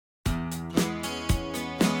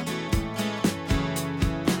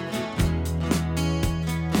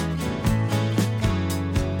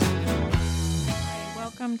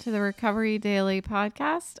to the Recovery Daily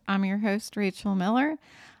podcast. I'm your host, Rachel Miller.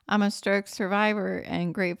 I'm a stroke survivor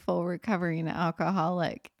and grateful recovering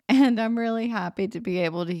alcoholic. And I'm really happy to be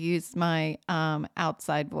able to use my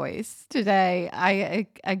outside voice today.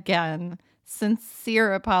 Again,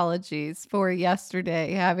 sincere apologies for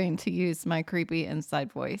yesterday having to use my creepy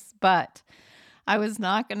inside voice. But I was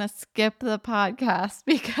not going to skip the podcast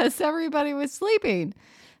because everybody was sleeping.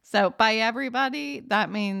 So by everybody,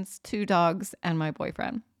 that means 2 dogs and my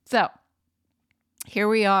boyfriend. So here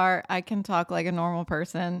we are. I can talk like a normal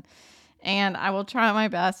person, and I will try my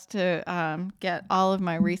best to get all of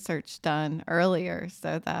my research done earlier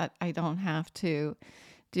so that I don't have to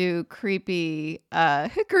do creepy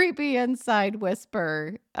inside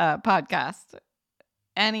whisper podcast.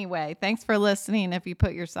 Anyway, thanks for listening if you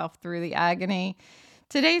put yourself through the agony.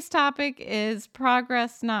 Today's topic is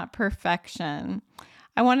progress, not perfection.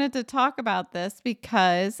 I wanted to talk about this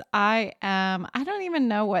because I don't even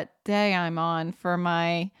know what day I'm on for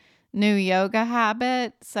my new yoga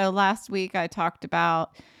habit. So last week I talked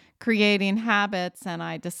about creating habits, and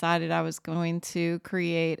I decided I was going to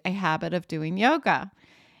create a habit of doing yoga.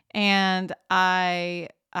 And I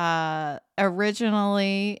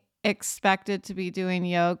originally expected to be doing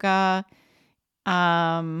yoga.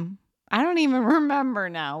 I don't even remember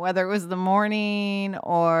now whether it was the morning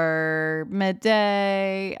or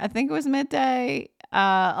midday. I think it was midday,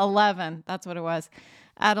 11. That's what it was,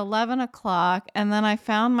 at 11 o'clock. And then I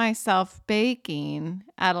found myself baking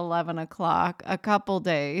at 11 o'clock a couple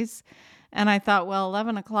days. And I thought, well,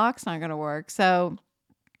 11 o'clock's not going to work. So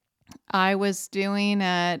I was doing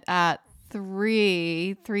it at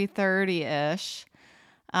 3:30-ish.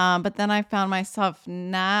 But then I found myself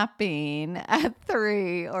napping at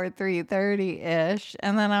 3 or 3:30-ish.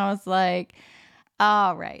 And then I was like,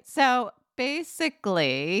 all right. So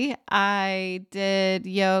basically, I did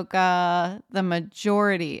yoga the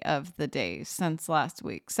majority of the days since last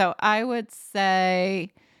week. So I would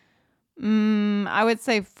say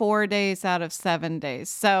 4 days out of 7 days.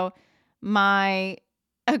 So my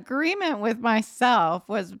agreement with myself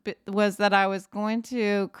was that I was going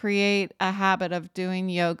to create a habit of doing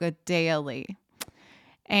yoga daily,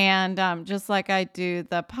 and just like I do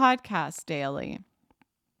the podcast daily.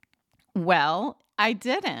 Well, I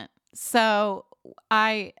didn't. So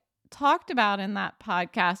I talked about in that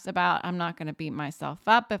podcast about I'm not going to beat myself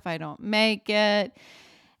up if I don't make it.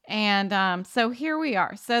 And so here we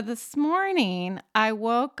are. So this morning I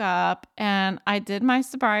woke up and I did my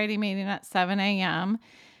sobriety meeting at 7 a.m.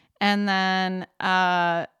 And then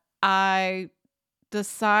I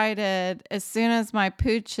decided as soon as my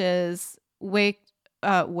pooches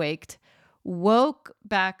woke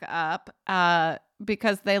back up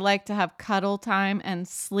because they like to have cuddle time and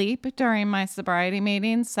sleep during my sobriety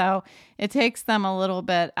meetings. So it takes them a little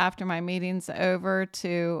bit after my meeting's over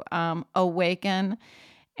to awaken.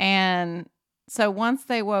 And so once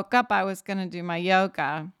they woke up, I was going to do my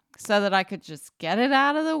yoga so that I could just get it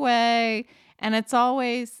out of the way. And it's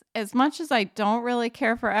always, as much as I don't really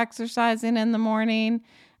care for exercising in the morning,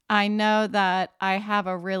 I know that I have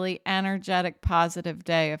a really energetic, positive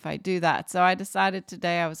day if I do that. So I decided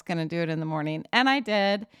today I was going to do it in the morning, and I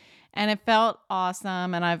did. And it felt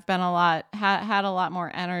awesome. And I've been had a lot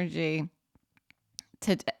more energy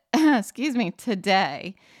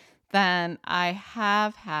today than I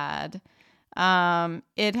have had.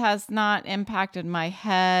 It has not impacted my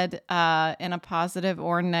head in a positive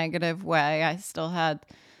or negative way. I still had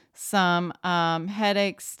some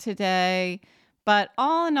headaches today, but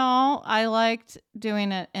all in all, I liked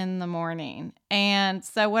doing it in the morning. And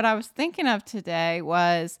so what I was thinking of today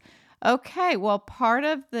was, okay, well, part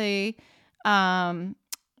of the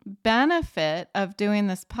benefit of doing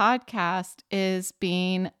this podcast is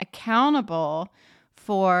being accountable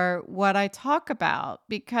for what I talk about,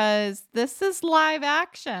 because this is live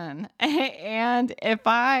action. And if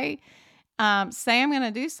I say I'm going to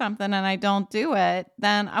do something and I don't do it,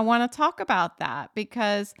 then I want to talk about that,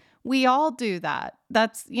 because we all do that.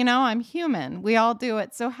 That's, I'm human. We all do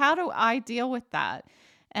it. So how do I deal with that?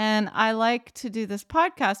 And I like to do this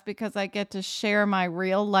podcast because I get to share my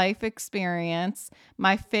real life experience,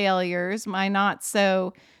 my failures, my not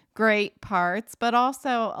so great parts, but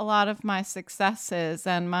also a lot of my successes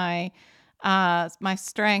and my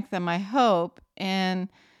strength and my hope in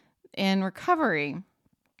recovery.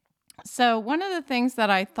 So one of the things that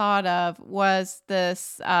I thought of was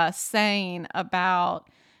this saying about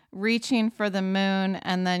reaching for the moon,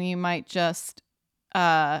 and then you might just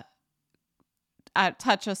touch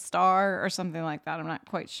a star or something like that. I'm not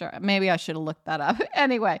quite sure. Maybe I should have looked that up.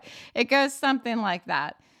 Anyway, it goes something like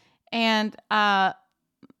that. And I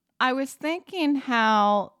was thinking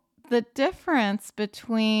how the difference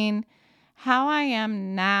between how I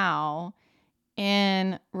am now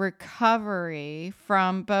in recovery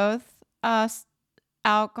from both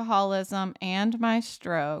alcoholism and my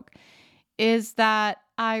stroke is that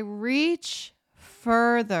I reach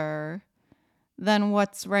further than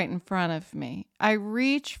what's right in front of me. I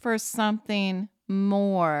reach for something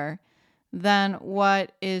more than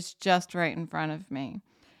what is just right in front of me.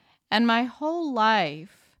 And my whole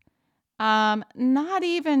life, not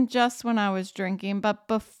even just when I was drinking, but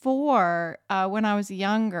before, when I was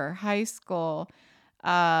younger, high school,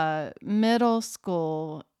 middle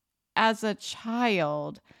school, as a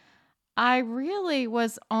child, I really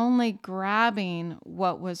was only grabbing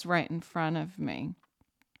what was right in front of me.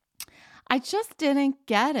 I just didn't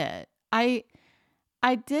get it. I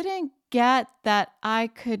didn't get that I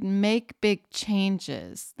could make big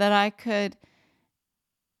changes, that I could,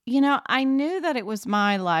 I knew that it was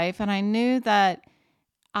my life and I knew that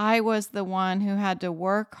I was the one who had to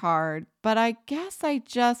work hard, but I guess I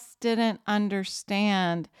just didn't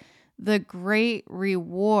understand the great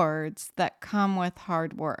rewards that come with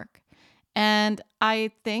hard work. And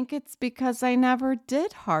I think it's because I never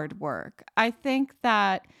did hard work. I think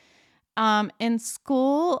that in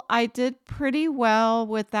school, I did pretty well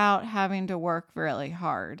without having to work really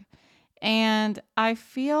hard. And I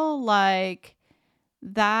feel like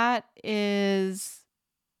that is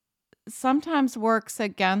sometimes works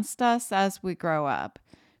against us as we grow up.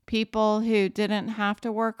 People who didn't have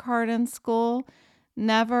to work hard in school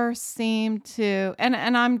never seem to, and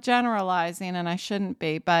I'm generalizing and I shouldn't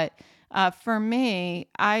be, but for me,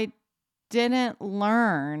 I didn't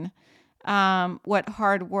learn what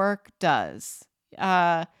hard work does.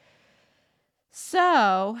 Uh,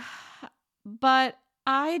 so, but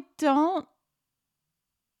I don't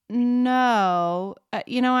know.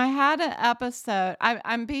 I had an episode.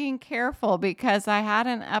 I'm being careful because I had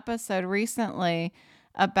an episode recently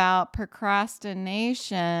about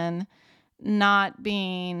procrastination not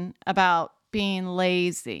being about being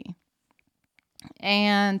lazy.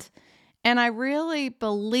 And I really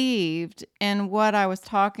believed in what I was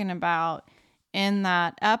talking about in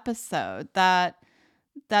that episode, that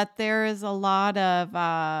there is a lot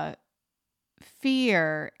of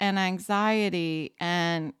fear and anxiety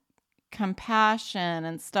and compassion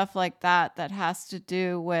and stuff like that that has to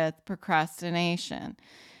do with procrastination.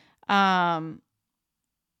 When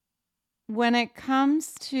it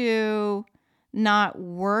comes to not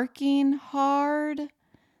working hard,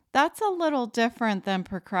 that's a little different than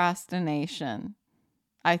procrastination,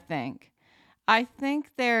 I think. I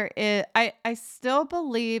think there is, I still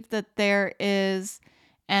believe that there is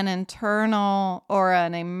an internal or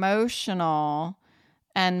an emotional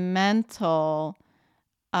and mental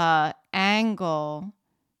angle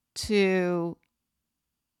to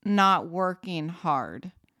not working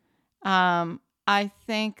hard. I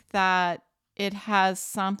think that it has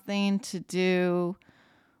something to do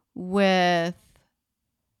with,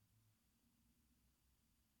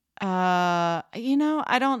 I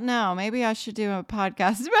don't know. Maybe I should do a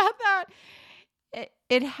podcast about that.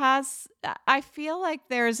 It has, I feel like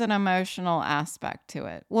there's an emotional aspect to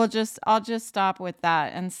it. I'll just stop with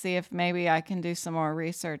that and see if maybe I can do some more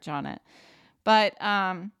research on it. But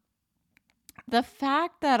the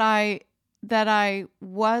fact that I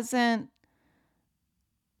wasn't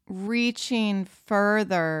reaching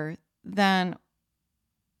further than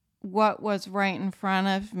what was right in front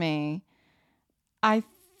of me, I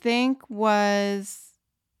think there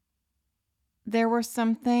were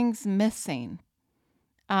some things missing.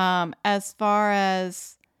 As far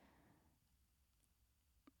as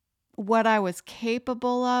what I was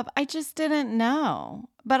capable of, I just didn't know.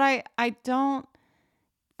 But I don't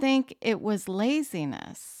think it was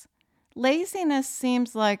laziness. Laziness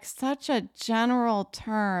seems like such a general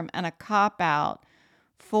term and a cop-out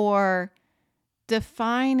for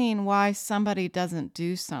defining why somebody doesn't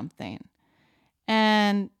do something.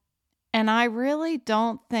 And I really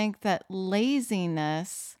don't think that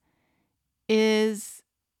laziness is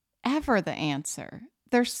ever the answer.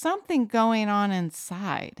 There's something going on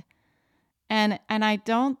inside. And I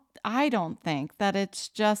don't think that it's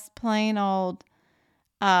just plain old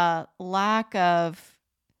lack of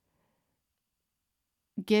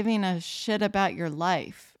giving a shit about your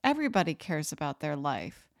life. Everybody cares about their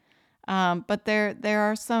life. But there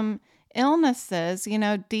are some illnesses,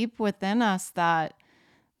 deep within us that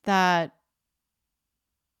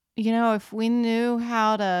if we knew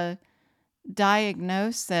how to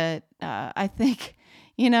diagnose it, I think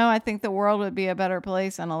the world would be a better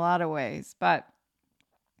place in a lot of ways. But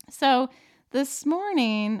so this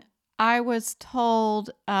morning I was told,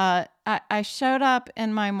 I I showed up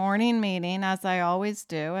in my morning meeting, as I always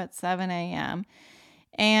do, at 7 a.m.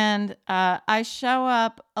 And I show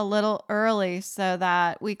up a little early so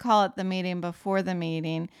that we call it the meeting before the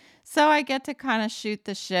meeting. So I get to kind of shoot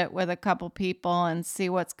the shit with a couple people and see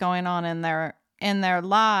what's going on in their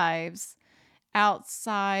lives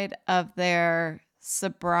outside of their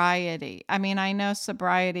sobriety. I mean, I know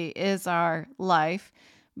sobriety is our life,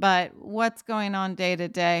 but what's going on day to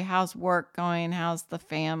day? How's work going? How's the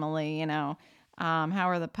family? How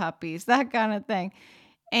are the puppies? That kind of thing.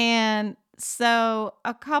 And so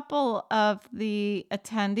a couple of the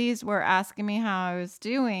attendees were asking me how I was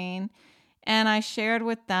doing, and I shared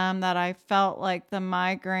with them that I felt like the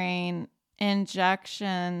migraine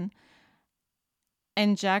injections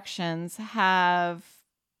have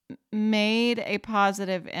made a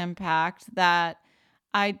positive impact, that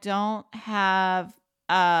I don't have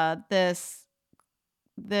this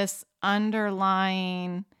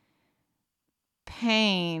underlying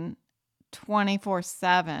pain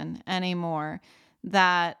 24/7 anymore,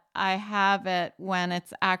 that I have it when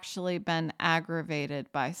it's actually been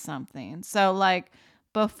aggravated by something. So like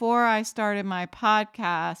before I started my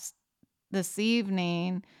podcast this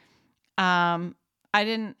evening, um I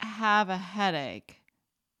didn't have a headache,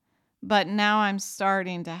 but now I'm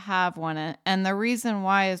starting to have one. And the reason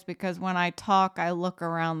why is because when I talk, I look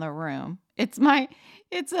around the room. It's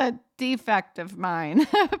a defect of mine,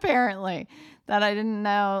 apparently, that I didn't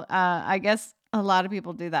know. I guess a lot of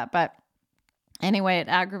people do that. But anyway, it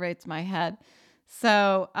aggravates my head.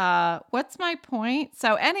 So, what's my point?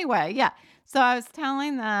 So anyway, yeah. So I was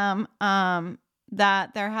telling them,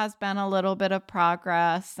 that there has been a little bit of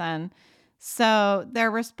progress, and so their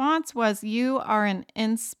response was, "You are an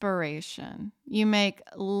inspiration. You make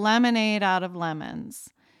lemonade out of lemons."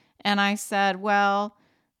 And I said, "Well,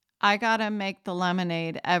 I got to make the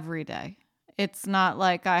lemonade every day. It's not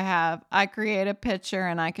like I create a pitcher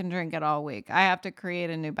and I can drink it all week. I have to create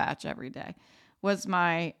a new batch every day." Was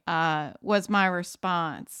my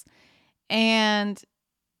response. And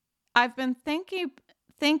I've been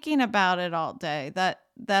thinking about it all day, that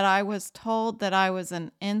I was told that I was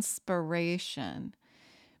an inspiration,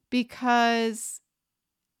 because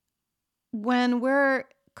when we're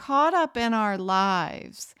caught up in our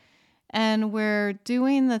lives and we're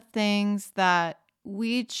doing the things that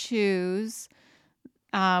we choose,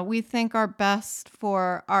 we think are best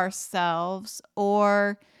for ourselves,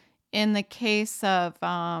 or in the case of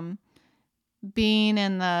being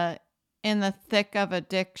in the thick of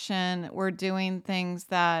addiction, we're doing things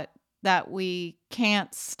that we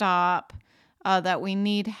can't stop, that we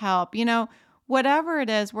need help. Whatever it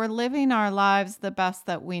is, we're living our lives the best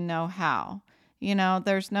that we know how.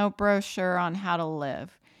 There's no brochure on how to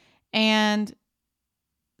live. And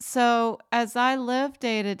so as I live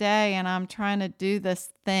day to day and I'm trying to do this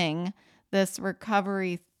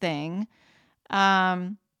recovery thing,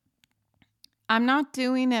 um, I'm not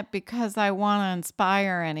doing it because I want to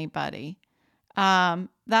inspire anybody.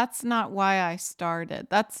 That's not why I started.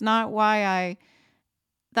 That's not why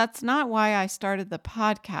I started the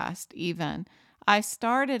podcast even. I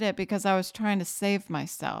started it because I was trying to save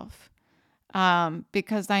myself.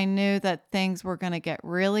 Because I knew that things were going to get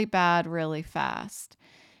really bad really fast.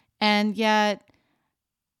 And yet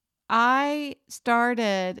I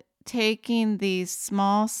started taking these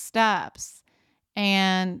small steps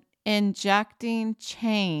and injecting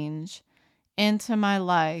change into my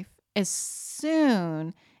life as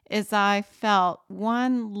soon as I felt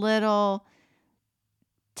one little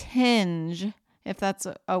tinge, if that's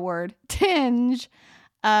a word, tinge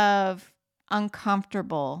of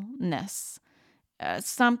uncomfortableness.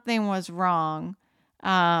 Something was wrong.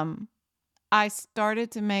 I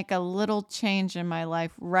started to make a little change in my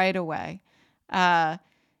life right away.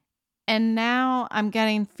 And now I'm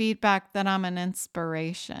getting feedback that I'm an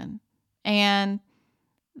inspiration. And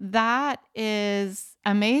that is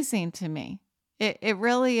amazing to me. It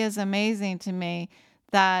really is amazing to me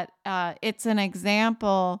that it's an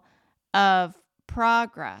example of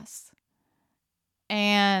progress.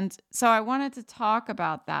 And so I wanted to talk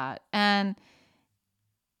about that. And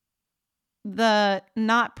the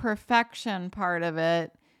not perfection part of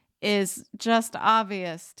it is just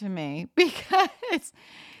obvious to me because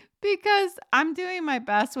I'm doing my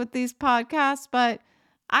best with these podcasts, but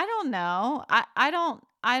I don't know. I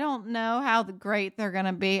don't know how great they're going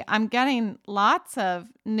to be. I'm getting lots of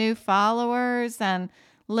new followers and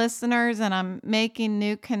listeners, and I'm making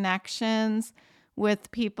new connections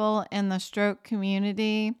with people in the stroke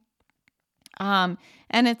community. And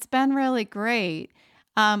it's been really great.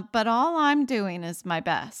 But all I'm doing is my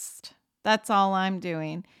best. That's all I'm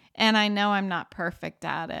doing. And I know I'm not perfect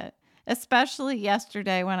at it. especially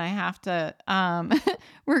yesterday when I have to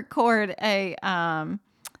record a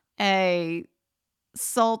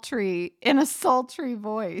sultry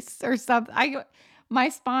voice or something. My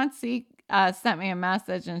sponsee sent me a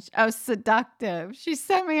message and seductive. She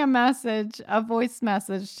sent me a voice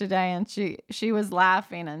message today, and she was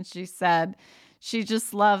laughing and she said she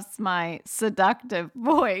just loves my seductive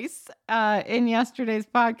voice in yesterday's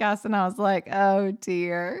podcast, and I was like, oh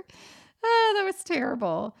dear, that was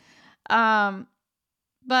terrible. Um,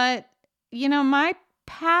 but my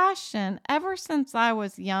passion ever since I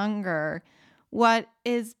was younger, what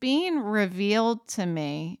is being revealed to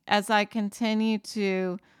me as I continue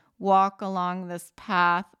to walk along this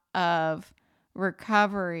path of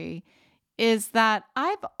recovery is that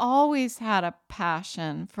I've always had a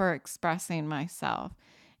passion for expressing myself.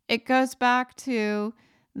 It goes back to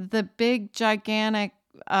the big, gigantic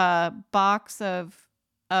box of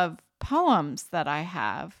poems that I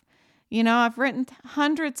have. I've written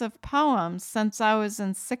hundreds of poems since I was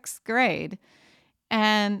in sixth grade.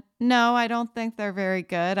 And no, I don't think they're very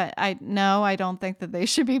good. No, I don't think that they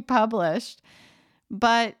should be published.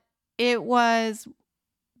 But it was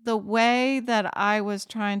the way that I was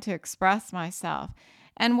trying to express myself.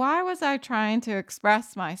 And why was I trying to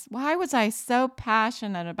express myself? Why was I so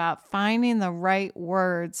passionate about finding the right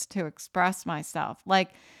words to express myself? Like,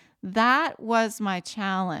 that was my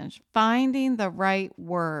challenge, finding the right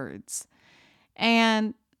words.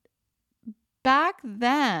 And back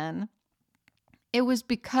then, it was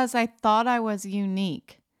because I thought I was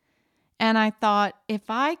unique. And I thought, if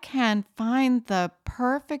I can find the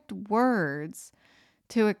perfect words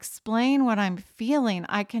to explain what I'm feeling,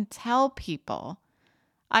 I can tell people.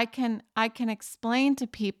 I can explain to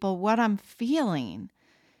people what I'm feeling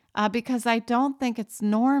because I don't think it's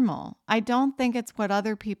normal. I don't think it's what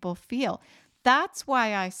other people feel. That's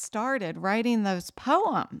why I started writing those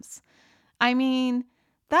poems. I mean,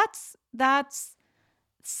 that's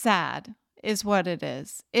sad is what it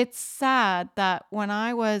is. It's sad that when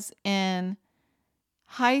I was in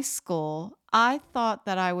high school, I thought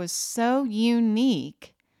that I was so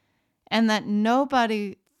unique and that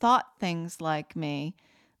nobody thought things like me,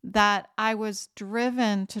 that I was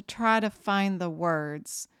driven to try to find the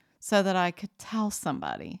words so that I could tell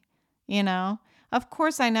somebody, Of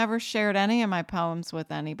course, I never shared any of my poems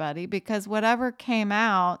with anybody because whatever came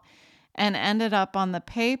out and ended up on the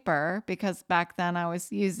paper, because back then I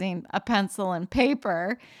was using a pencil and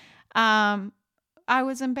paper, I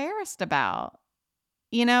was embarrassed about.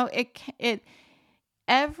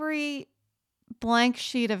 Every blank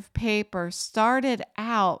sheet of paper started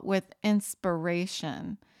out with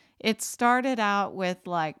inspiration. It started out with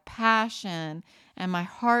like passion, and my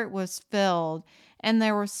heart was filled, and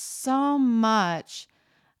there was so much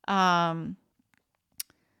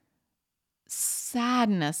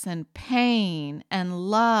sadness and pain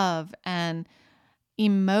and love and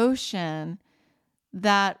emotion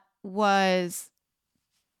that was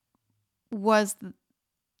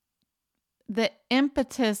the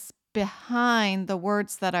impetus behind the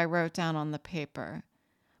words that I wrote down on the paper.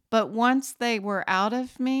 But once they were out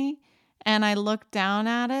of me and I looked down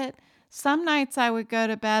at it, some nights I would go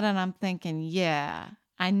to bed and I'm thinking, yeah,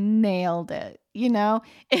 I nailed it.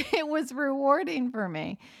 It was rewarding for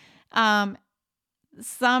me.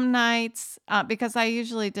 Some nights, because I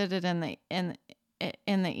usually did it in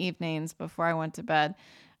the evenings before I went to bed,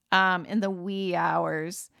 in the wee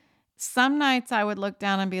hours. Some nights I would look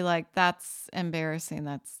down and be like, that's embarrassing.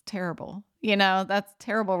 That's terrible. That's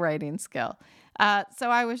terrible writing skill. So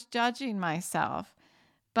I was judging myself,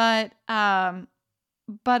 but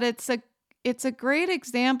it's a great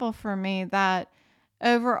example for me that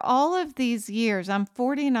over all of these years, I'm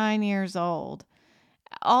 49 years old,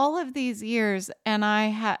 all of these years, and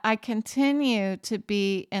I continue to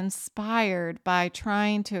be inspired by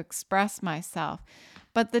trying to express myself.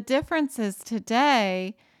 But the difference is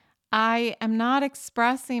today, I am not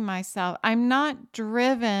expressing myself. I'm not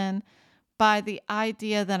driven by the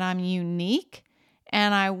idea that I'm unique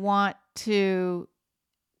and I want to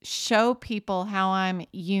show people how I'm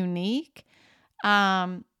unique.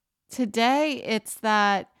 Today, it's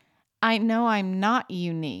that I know I'm not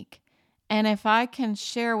unique. And if I can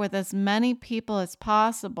share with as many people as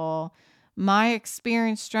possible my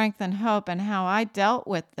experience, strength, and hope and how I dealt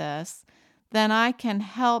with this, then I can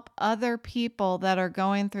help other people that are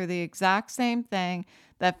going through the exact same thing,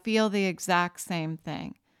 that feel the exact same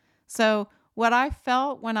thing. So what I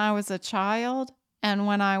felt when I was a child and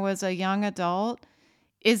when I was a young adult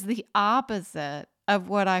is the opposite of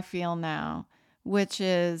what I feel now, which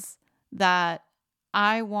is that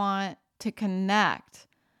I want to connect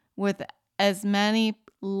with as many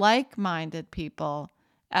like-minded people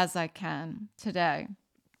as I can today.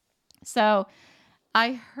 So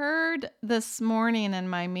I heard this morning in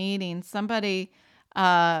my meeting, somebody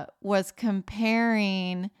was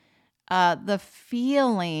comparing the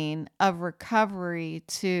feeling of recovery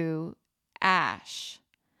to ash.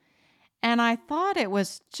 And I thought it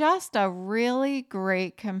was just a really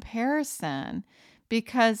great comparison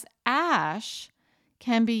because ash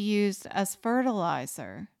can be used as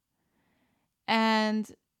fertilizer. And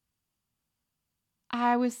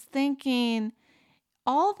I was thinking,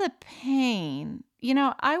 all the pain,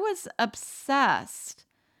 I was obsessed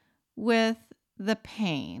with the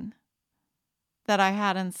pain that I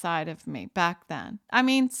had inside of me back then. I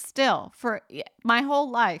mean, still, for my whole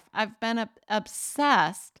life, I've been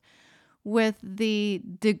obsessed with the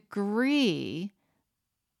degree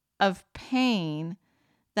of pain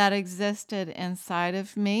that existed inside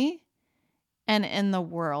of me and in the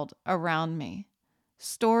world around me.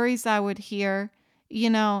 Stories I would hear,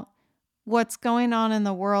 what's going on in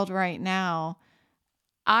the world right now,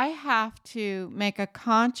 I have to make a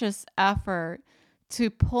conscious effort to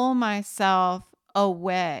pull myself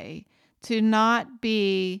away, to not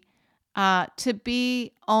be, to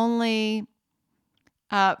be only,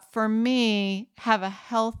 for me, have a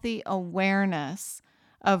healthy awareness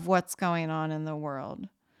of what's going on in the world.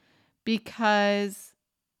 Because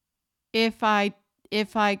if I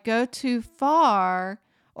go too far,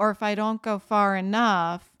 or if I don't go far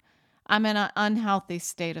enough, I'm in an unhealthy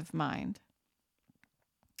state of mind.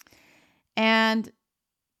 And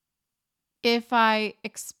if I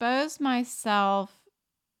expose myself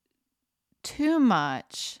too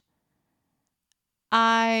much,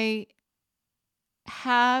 I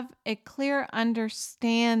have a clear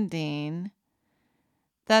understanding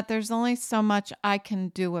that there's only so much I can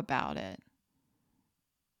do about it.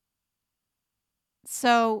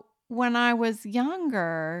 So when I was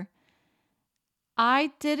younger,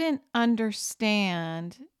 I didn't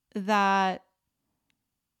understand that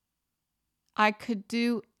I could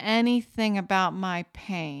do anything about my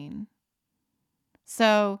pain.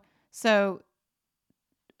 So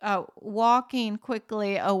walking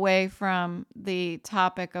quickly away from the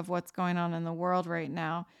topic of what's going on in the world right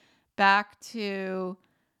now, back to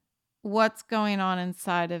what's going on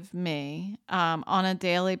inside of me on a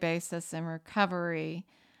daily basis in recovery.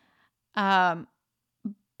 I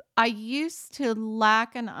used to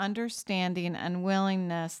lack an understanding and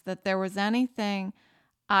willingness that there was anything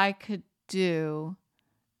I could do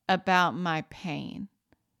about my pain.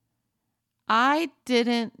 I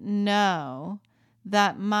didn't know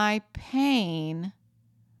that my pain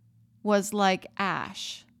was like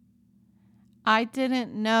ash. I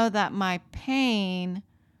didn't know that my pain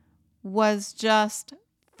was just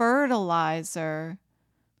fertilizer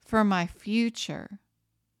for my future,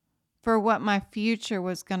 for what my future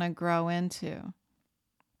was going to grow into.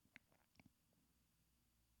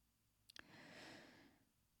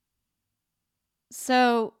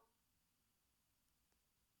 So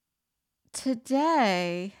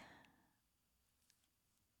today,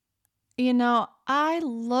 I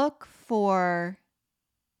look for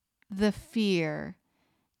the fear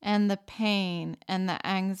and the pain and the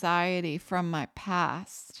anxiety from my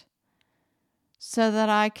past so that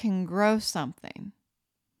I can grow something.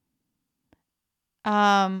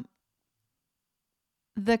 The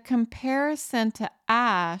comparison to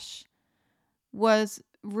ash was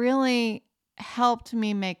really helped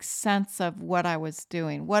me make sense of what I was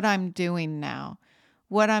doing, what I'm doing now,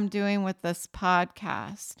 what I'm doing with this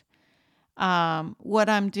podcast, what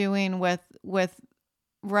I'm doing with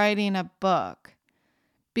writing a book,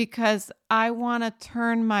 because I want to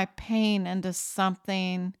turn my pain into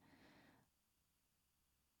something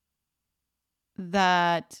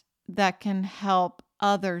that can help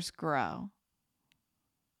others grow.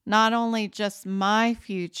 Not only just my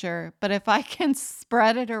future, but if I can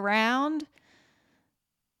spread it around,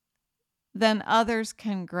 then others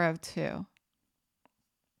can grow too.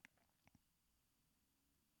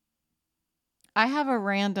 I have a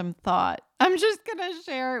random thought. I'm just going to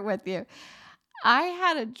share it with you. I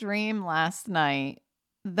had a dream last night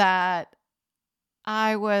that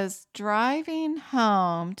I was driving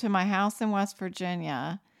home to my house in West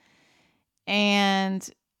Virginia, and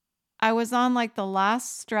I was on like the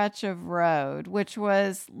last stretch of road, which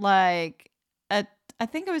was like I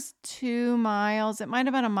think it was 2 miles. It might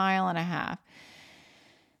have been 1.5 miles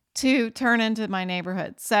to turn into my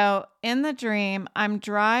neighborhood. So in the dream, I'm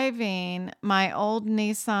driving my old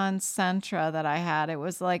Nissan Sentra that I had. It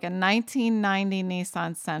was like a 1990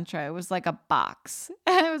 Nissan Sentra. It was like a box.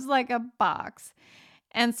 It was like a box.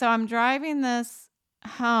 And so I'm driving this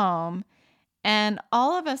home, and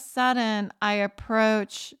all of a sudden I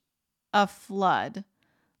approach a flood.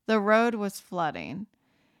 the road was flooding.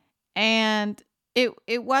 And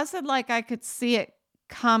it wasn't like I could see it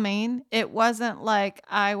coming. It wasn't like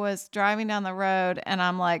I was driving down the road and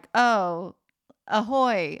I'm like, "Oh,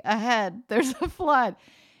 ahoy, ahead, there's a flood."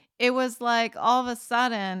 It was like all of a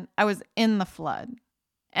sudden I was in the flood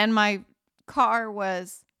and my car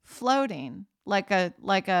was floating like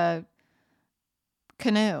a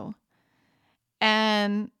canoe.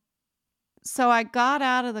 And so I got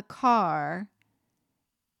out of the car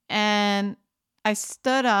and I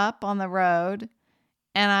stood up on the road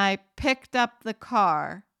and I picked up the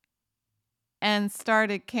car and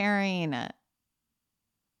started carrying it.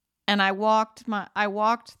 And I walked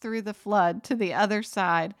through the flood to the other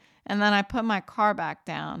side, and then I put my car back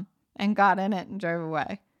down and got in it and drove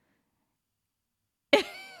away.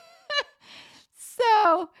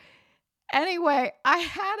 So, anyway, I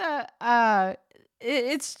had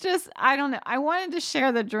it's just, I don't know. I wanted to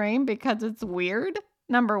share the dream because it's weird,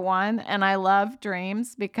 number one, and I love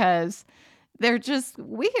dreams because they're just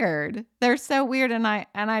weird. They're so weird, and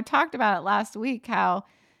I talked about it last week how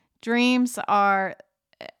dreams are,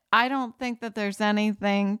 I don't think that there's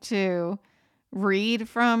anything to read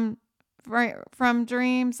from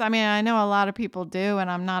dreams. I mean, I know a lot of people do,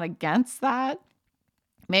 and I'm not against that.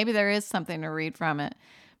 Maybe there is something to read from it.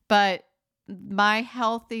 But my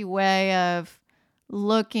healthy way of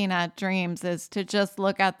looking at dreams is to just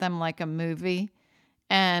look at them like a movie.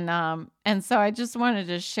 And so I just wanted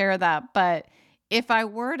to share that. But if I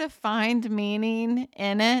were to find meaning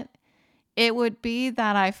in it, it would be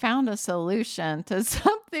that I found a solution to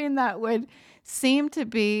something that would seem to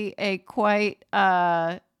be a quite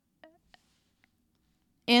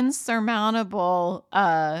insurmountable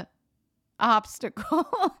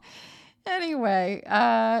obstacle. Anyway,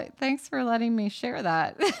 thanks for letting me share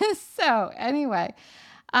that. So anyway,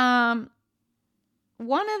 one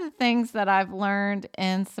of the things that I've learned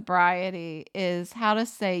in sobriety is how to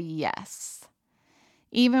say yes,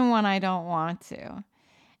 even when I don't want to.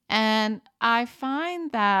 And I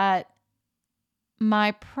find that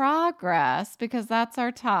my progress, because that's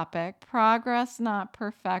our topic, progress, not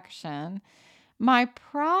perfection, my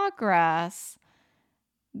progress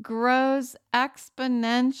grows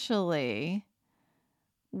exponentially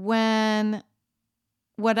when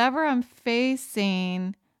whatever I'm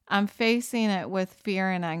facing it with fear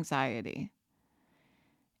and anxiety.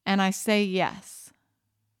 And I say yes.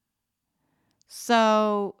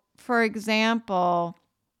 So, for example,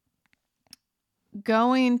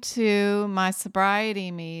 going to my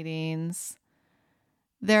sobriety meetings,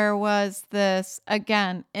 there was this,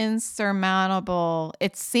 again, insurmountable,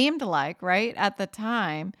 it seemed like, right, at the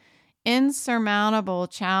time, insurmountable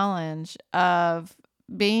challenge of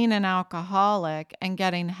being an alcoholic and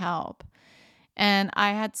getting help. And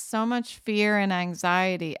I had so much fear and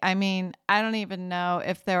anxiety. I mean, I don't even know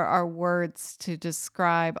if there are words to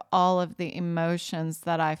describe all of the emotions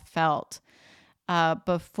that I felt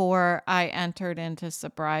before I entered into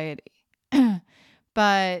sobriety.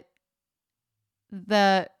 But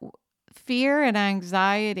the fear and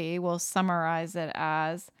anxiety, we'll summarize it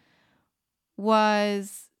as,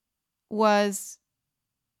 was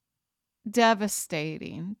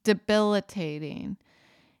devastating, debilitating.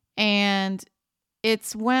 And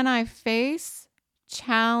it's when I face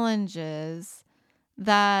challenges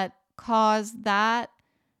that cause that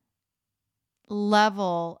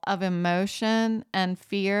level of emotion and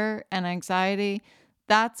fear and anxiety,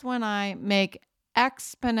 that's when I make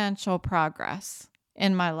exponential progress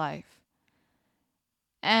in my life.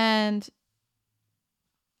 And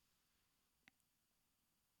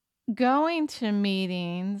going to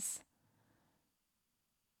meetings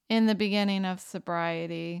in the beginning of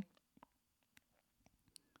sobriety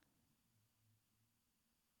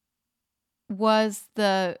was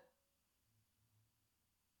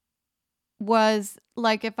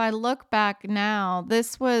like, if I look back now,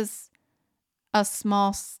 this was a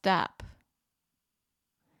small step.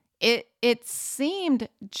 It seemed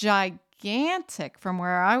gigantic from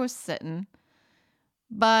where I was sitting,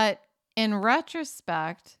 but in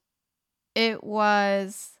retrospect, it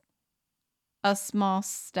was a small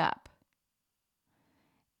step.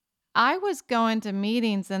 I was going to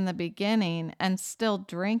meetings in the beginning and still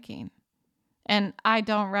drinking. And I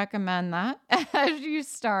don't recommend that as you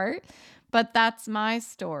start, but that's my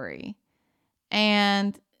story.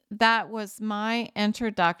 And that was my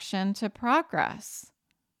introduction to progress.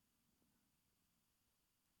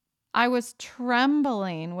 I was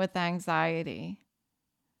trembling with anxiety.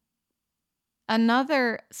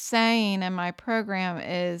 Another saying in my program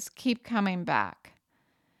is keep coming back.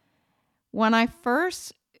 When I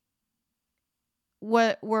first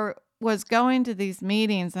was going to these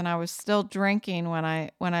meetings and I was still drinking when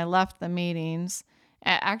I left the meetings.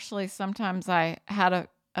 Actually, sometimes I had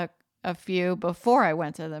a few before I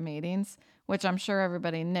went to the meetings, which I'm sure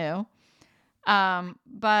everybody knew.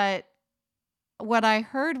 But what I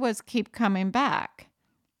heard was keep coming back.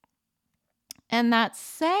 And that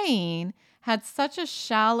saying had such a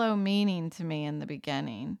shallow meaning to me in the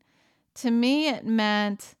beginning. To me, it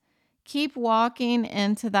meant keep walking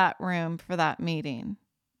into that room for that meeting.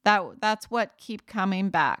 That's what keep coming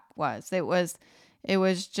back was. It was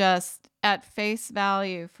just at face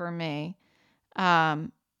value for me.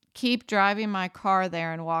 Keep driving my car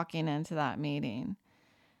there and walking into that meeting.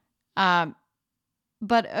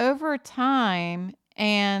 But over time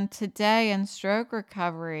and today in stroke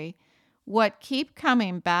recovery, what keep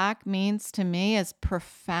coming back means to me is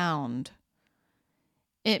profound.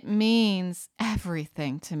 It means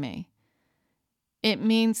everything to me. It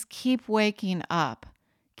means keep waking up.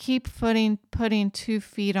 Keep putting 2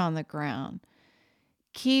 feet on the ground.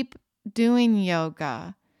 Keep doing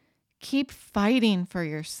yoga. Keep fighting for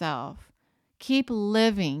yourself. Keep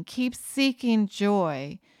living. Keep seeking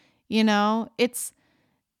joy. It's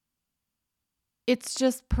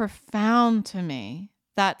just profound to me,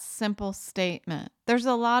 that simple statement. There's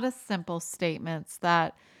a lot of simple statements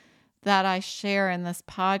that I share in this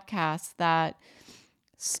podcast that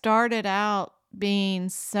started out being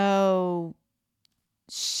so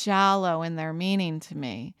shallow in their meaning to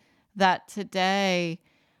me that today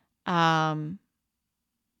I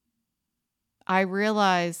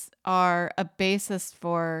realize are a basis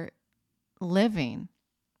for living.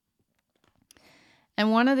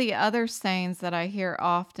 And one of the other sayings that I hear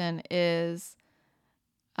often is,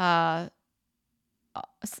 I'm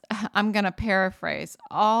going to paraphrase,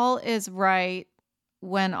 all is right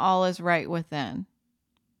when all is right within.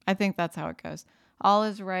 I think that's how it goes. All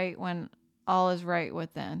is right when all is right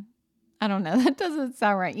within. I don't know. That doesn't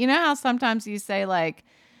sound right. You know how sometimes you say like,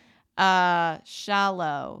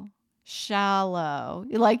 shallow.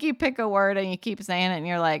 Like you pick a word and you keep saying it and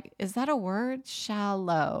you're like, is that a word?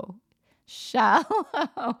 Shallow.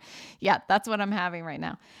 Yeah, that's what I'm having right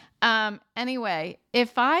now. Anyway,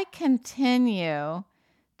 if I continue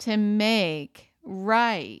to make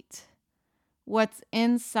right what's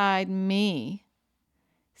inside me,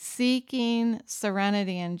 seeking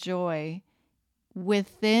serenity and joy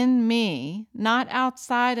within me, not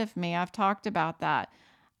outside of me. I've talked about that.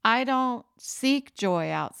 I don't seek joy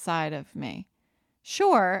outside of me.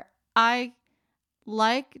 Sure, I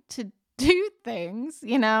like to do things,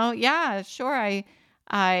 Yeah, sure,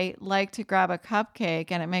 I like to grab a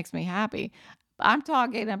cupcake and it makes me happy. I'm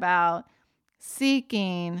talking about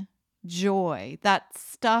seeking joy, that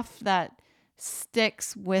stuff that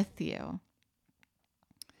sticks with you.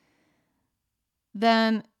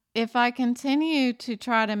 Then if I continue to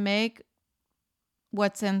try to make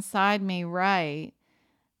what's inside me right,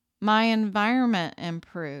 my environment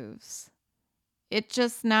improves. It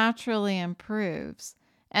just naturally improves.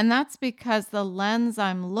 And that's because the lens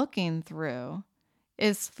I'm looking through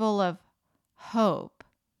is full of hope.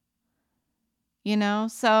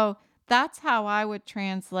 So that's how I would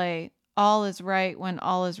translate all is right when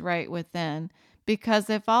all is right within. Because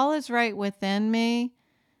if all is right within me,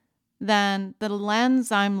 then the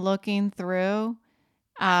lens I'm looking through,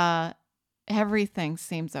 everything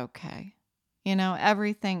seems okay.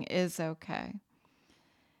 Everything is okay.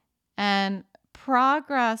 And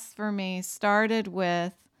progress for me started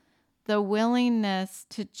with the willingness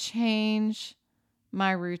to change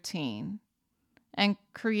my routine and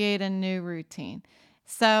create a new routine.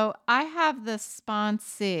 So I have this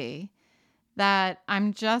sponsee that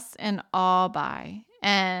I'm just in awe by,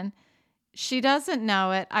 and she doesn't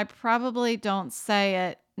know it. I probably don't say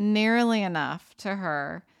it nearly enough to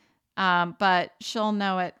her, but she'll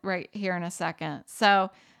know it right here in a second. So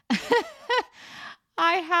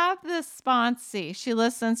I have this sponsee. She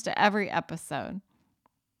listens to every episode.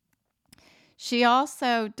 She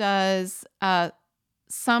also does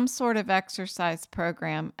some sort of exercise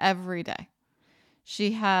program every day.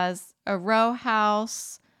 She has a row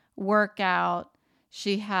house workout.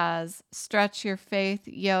 She has Stretch Your Faith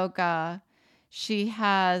yoga. She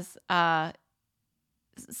has,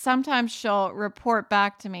 sometimes she'll report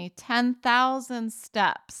back to me 10,000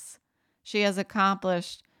 steps she has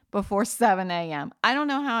accomplished before 7 a.m. I don't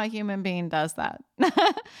know how a human being does that.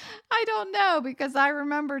 I don't know, because I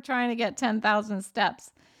remember trying to get 10,000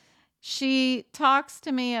 steps. She talks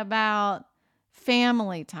to me about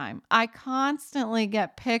family time. I constantly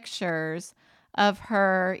get pictures of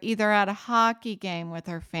her either at a hockey game with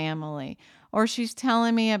her family, or she's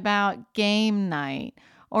telling me about game night,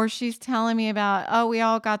 or she's telling me about, we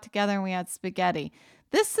all got together and we had spaghetti.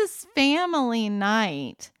 This is family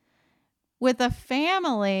night with a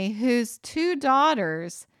family whose two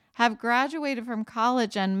daughters have graduated from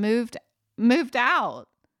college and moved out.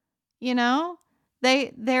 You know,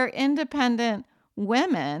 they're independent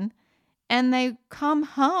women, and they come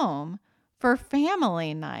home for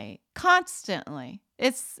family night constantly.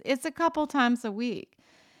 It's a couple times a week.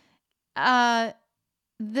 Uh,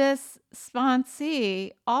 this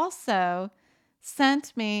sponsee also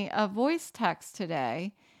sent me a voice text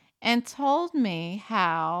today and told me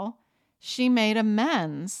how she made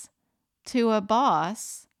amends to a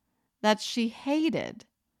boss that she hated.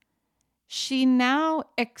 She now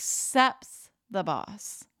accepts the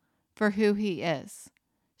boss for who he is.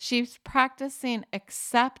 She's practicing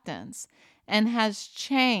acceptance and has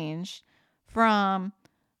changed from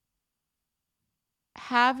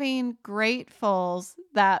having gratefuls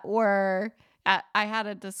that were, I had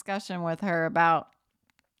a discussion with her about,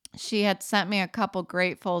 she had sent me a couple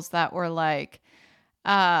gratefuls that were like,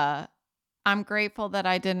 I'm grateful that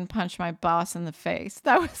I didn't punch my boss in the face.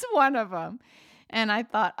 That was one of them. And I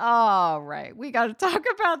thought, all right, we got to talk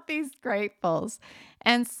about these gratefuls.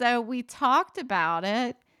 And so we talked about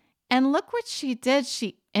it. And look what she did.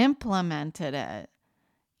 She implemented it,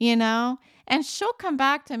 and she'll come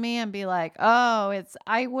back to me and be like, oh,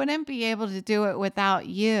 I wouldn't be able to do it without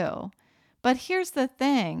you. But here's the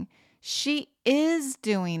thing. She is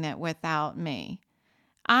doing it without me.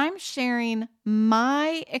 I'm sharing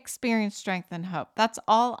my experience, strength, and hope. That's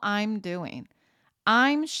all I'm doing.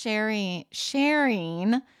 I'm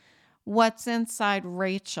sharing what's inside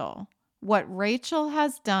Rachel, what Rachel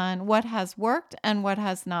has done, what has worked, and what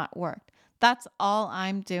has not worked. That's all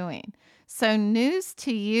I'm doing. So news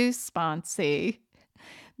to you, sponsee,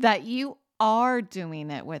 that you are doing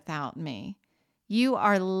it without me. You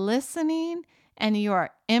are listening and you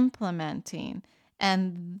are implementing.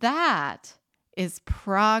 And that is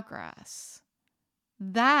progress.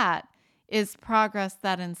 That is progress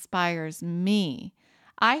that inspires me.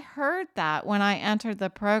 I heard that when I entered the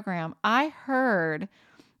program. I heard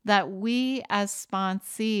that we as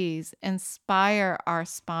sponsees inspire our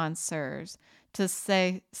sponsors to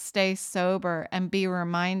stay sober and be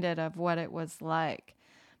reminded of what it was like.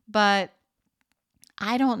 But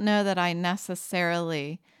I don't know that I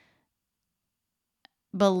necessarily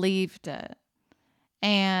believed it.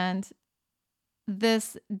 And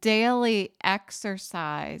this daily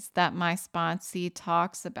exercise that my sponsee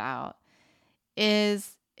talks about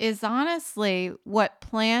is honestly what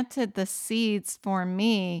planted the seeds for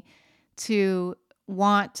me to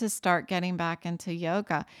want to start getting back into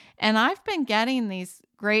yoga. And I've been getting these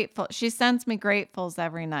she sends me gratefuls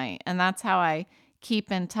every night, and that's how I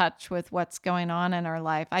keep in touch with what's going on in her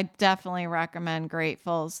life. I definitely recommend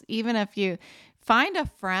gratefuls. Even if you find a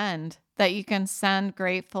friend that you can send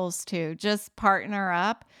gratefuls to, just partner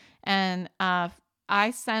up. And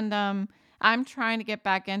I send them. I'm trying to get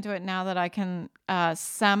back into it now that I can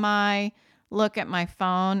semi look at my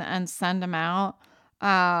phone and send them out.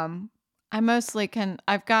 I mostly can.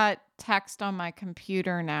 I've got text on my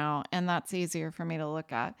computer now, and that's easier for me to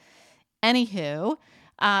look at. Anywho,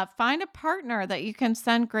 find a partner that you can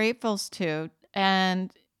send gratefuls to.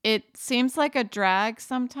 And it seems like a drag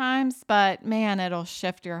sometimes, but man, it'll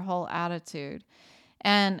shift your whole attitude.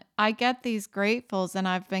 And I get these gratefuls, and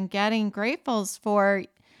I've been getting gratefuls for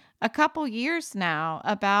a couple years now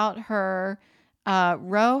about her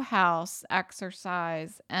row house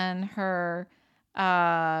exercise and her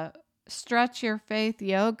stretch your faith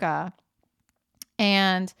yoga.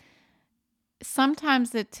 And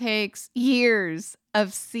sometimes it takes years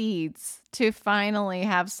of seeds to finally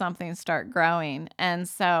have something start growing. And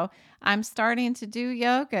so I'm starting to do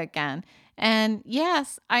yoga again. And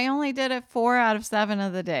yes, I only did it 4 out of 7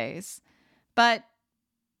 of the days. But,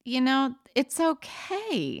 it's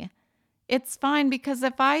okay. It's fine, because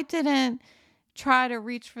if I didn't try to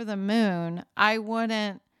reach for the moon, I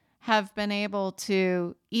wouldn't have been able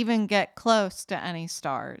to even get close to any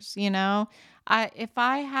stars. If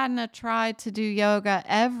I hadn't tried to do yoga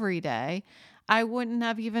every day, I wouldn't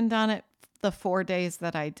have even done it the 4 days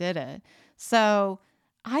that I did it. So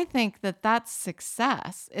I think that that's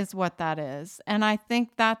success is what that is. And I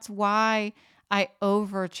think that's why I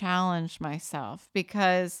over challenge myself,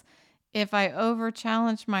 because if I over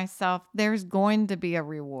challenge myself, there's going to be a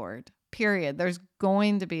reward, period. There's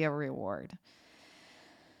going to be a reward.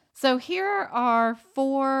 So here are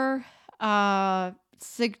 4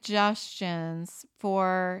 suggestions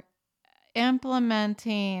for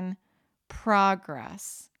implementing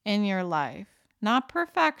progress in your life. Not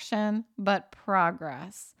perfection, but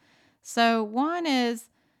progress. So one is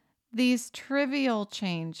these trivial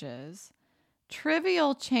changes.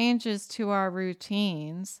 trivial changes to our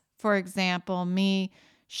routines, for example, me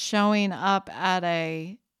showing up at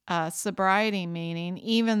a sobriety meeting,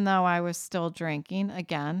 even though I was still drinking,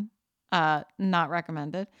 again, not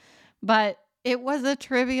recommended, but it was a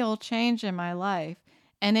trivial change in my life,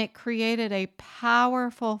 and it created a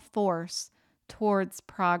powerful force towards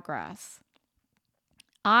progress.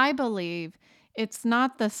 I believe it's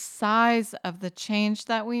not the size of the change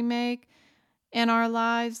that we make in our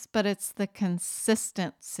lives, but it's the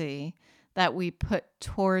consistency that we put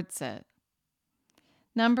towards it.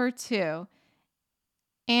 Number 2,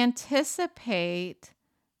 anticipate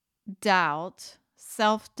doubt,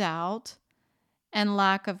 self-doubt, and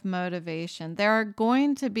lack of motivation. There are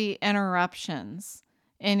going to be interruptions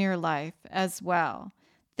in your life as well.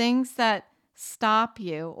 Things that stop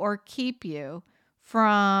you or keep you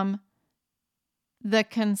from the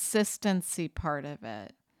consistency part of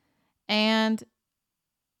it. And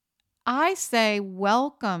I say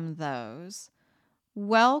welcome those.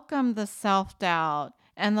 Welcome the self-doubt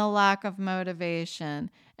and the lack of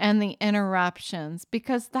motivation and the interruptions,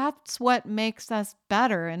 because that's what makes us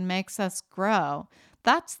better and makes us grow.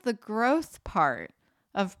 That's the growth part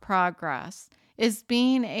of progress, is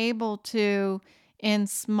being able to, in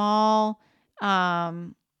small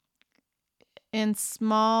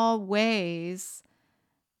ways,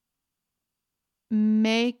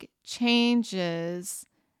 make changes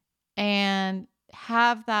and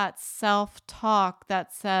have that self-talk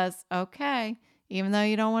that says, okay, even though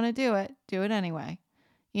you don't want to do it anyway,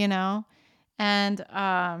 you know? And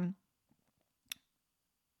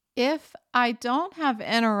if I don't have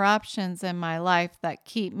interruptions in my life that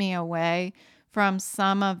keep me away from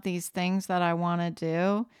some of these things that I want to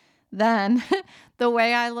do, then the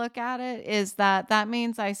way I look at it is that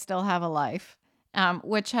means I still have a life.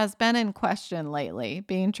 Which has been in question lately,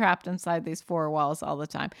 being trapped inside these four walls all the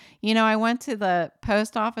time. I went to the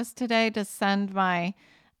post office today to send my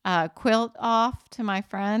quilt off to my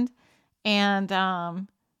friend, and I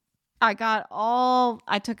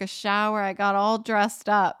took a shower, I got all dressed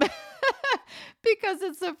up because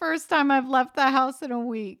it's the first time I've left the house in a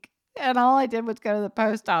week. And all I did was go to the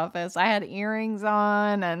post office. I had earrings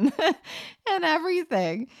on and and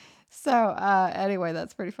everything. So anyway,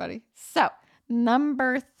 that's pretty funny. So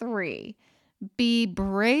number 3, be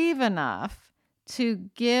brave enough to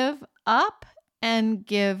give up and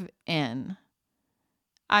give in.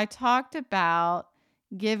 I talked about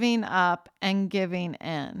giving up and giving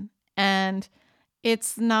in. And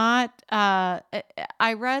it's not, I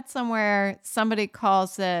read somewhere somebody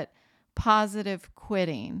calls it positive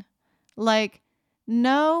quitting. Like,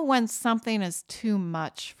 know when something is too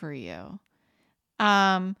much for you.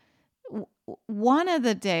 One of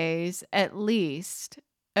the days, at least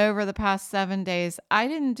over the past 7 days, I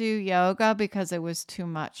didn't do yoga because it was too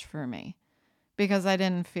much for me, because I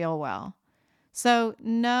didn't feel well. So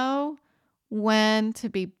know when to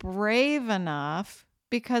be brave enough,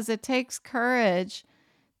 because it takes courage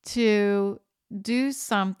to do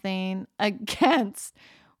something against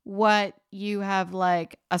what you have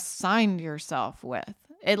assigned yourself with.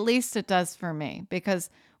 At least it does for me, because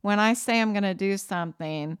when I say I'm going to do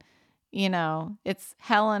something, it's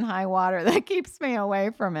hell and high water that keeps me away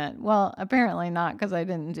from it. Well, apparently not, because I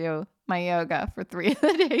didn't do my yoga for 3 of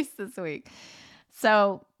the days this week.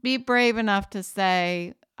 So be brave enough to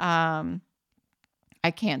say, I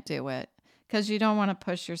can't do it, because you don't want to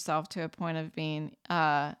push yourself to a point of being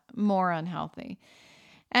more unhealthy.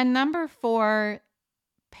 And number 4,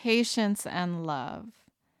 patience and love.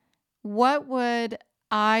 What would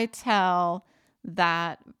I tell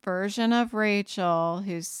that version of Rachel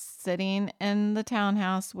who's sitting in the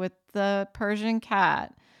townhouse with the Persian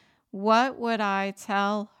cat? What would I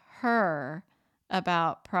tell her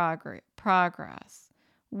about progress?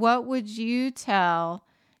 What would you tell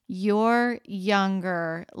your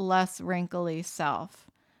younger, less wrinkly self?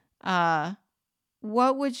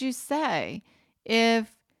 What would you say if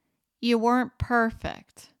you weren't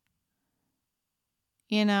perfect?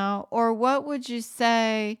 Or what would you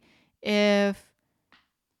say if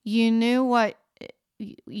you knew what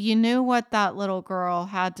that little girl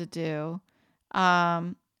had to do?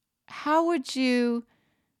 How would you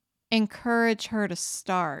encourage her to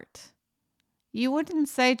start? You wouldn't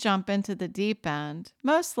say jump into the deep end.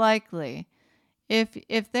 Most likely,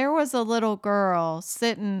 if there was a little girl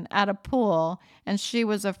sitting at a pool and she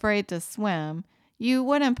was afraid to swim, you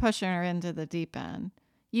wouldn't push her into the deep end.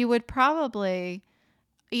 You would probably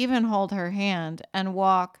even hold her hand and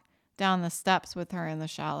walk down the steps with her in the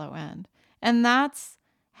shallow end. And that's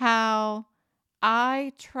how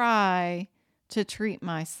I try to treat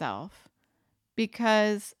myself.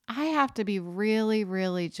 because I have to be really,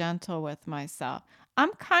 really gentle with myself.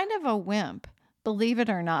 I'm kind of a wimp, believe it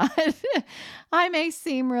or not. I may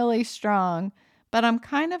seem really strong, but I'm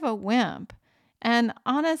kind of a wimp. And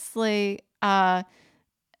honestly, I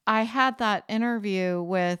had that interview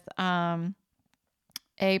with a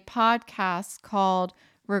podcast called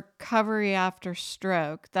Recovery After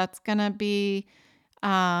Stroke. That's going to be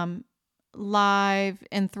um, live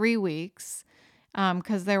in 3 weeks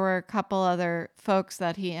because there were a couple other folks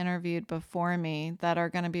that he interviewed before me that are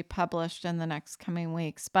going to be published in the next coming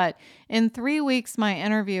weeks. But in 3 weeks, my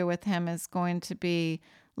interview with him is going to be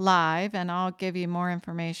live, and I'll give you more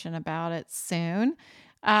information about it soon.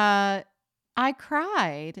 Uh, I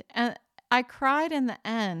cried, and I cried in the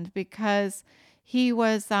end because he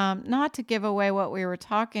was not to give away what we were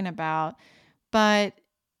talking about, but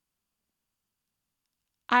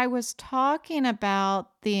I was talking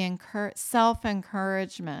about the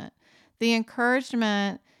self-encouragement, the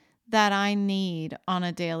encouragement that I need on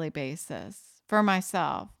a daily basis for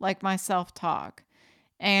myself, like my self-talk,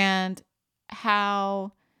 and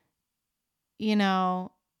how, you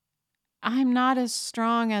know, I'm not as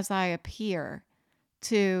strong as I appear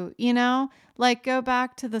to, like go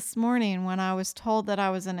back to this morning when I was told that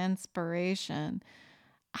I was an inspiration.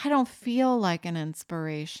 I don't feel like an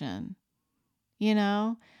inspiration. You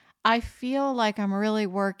know, I feel like I'm really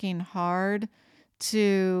working hard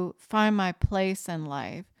to find my place in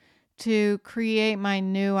life, to create my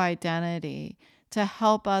new identity, to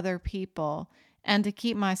help other people, and to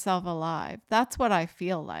keep myself alive. That's what I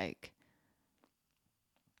feel like.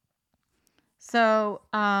 So,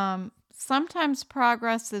 sometimes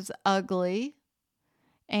progress is ugly.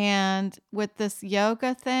 And with this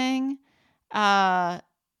yoga thing, uh,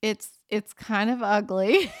 it's kind of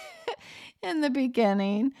ugly in the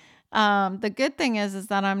beginning. The good thing is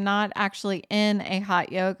that I'm not actually in a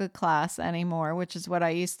hot yoga class anymore, which is what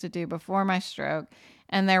I used to do before my stroke.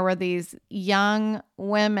 And there were these young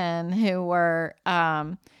women who were,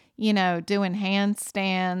 doing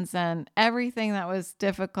handstands and everything that was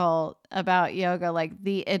difficult about yoga, like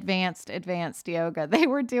the advanced yoga. They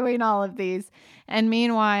were doing all of these. And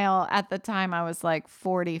meanwhile, at the time, I was like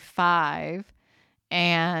 45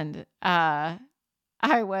 and I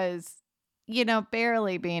was,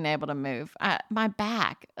 barely being able to move. My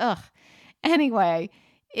back, ugh. Anyway,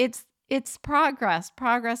 it's progress.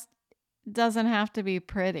 Progress doesn't have to be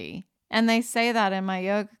pretty. And they say that in my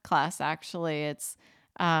yoga class, actually.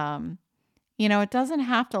 Um, it doesn't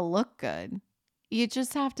have to look good. You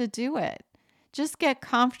just have to do it. Just get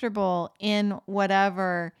comfortable in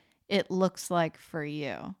whatever it looks like for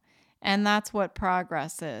you. And that's what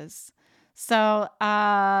progress is. So,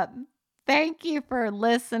 thank you for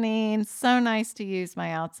listening. So nice to use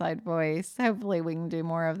my outside voice. Hopefully, we can do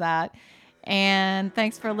more of that. And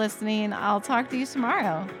thanks for listening. I'll talk to you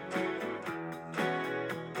tomorrow.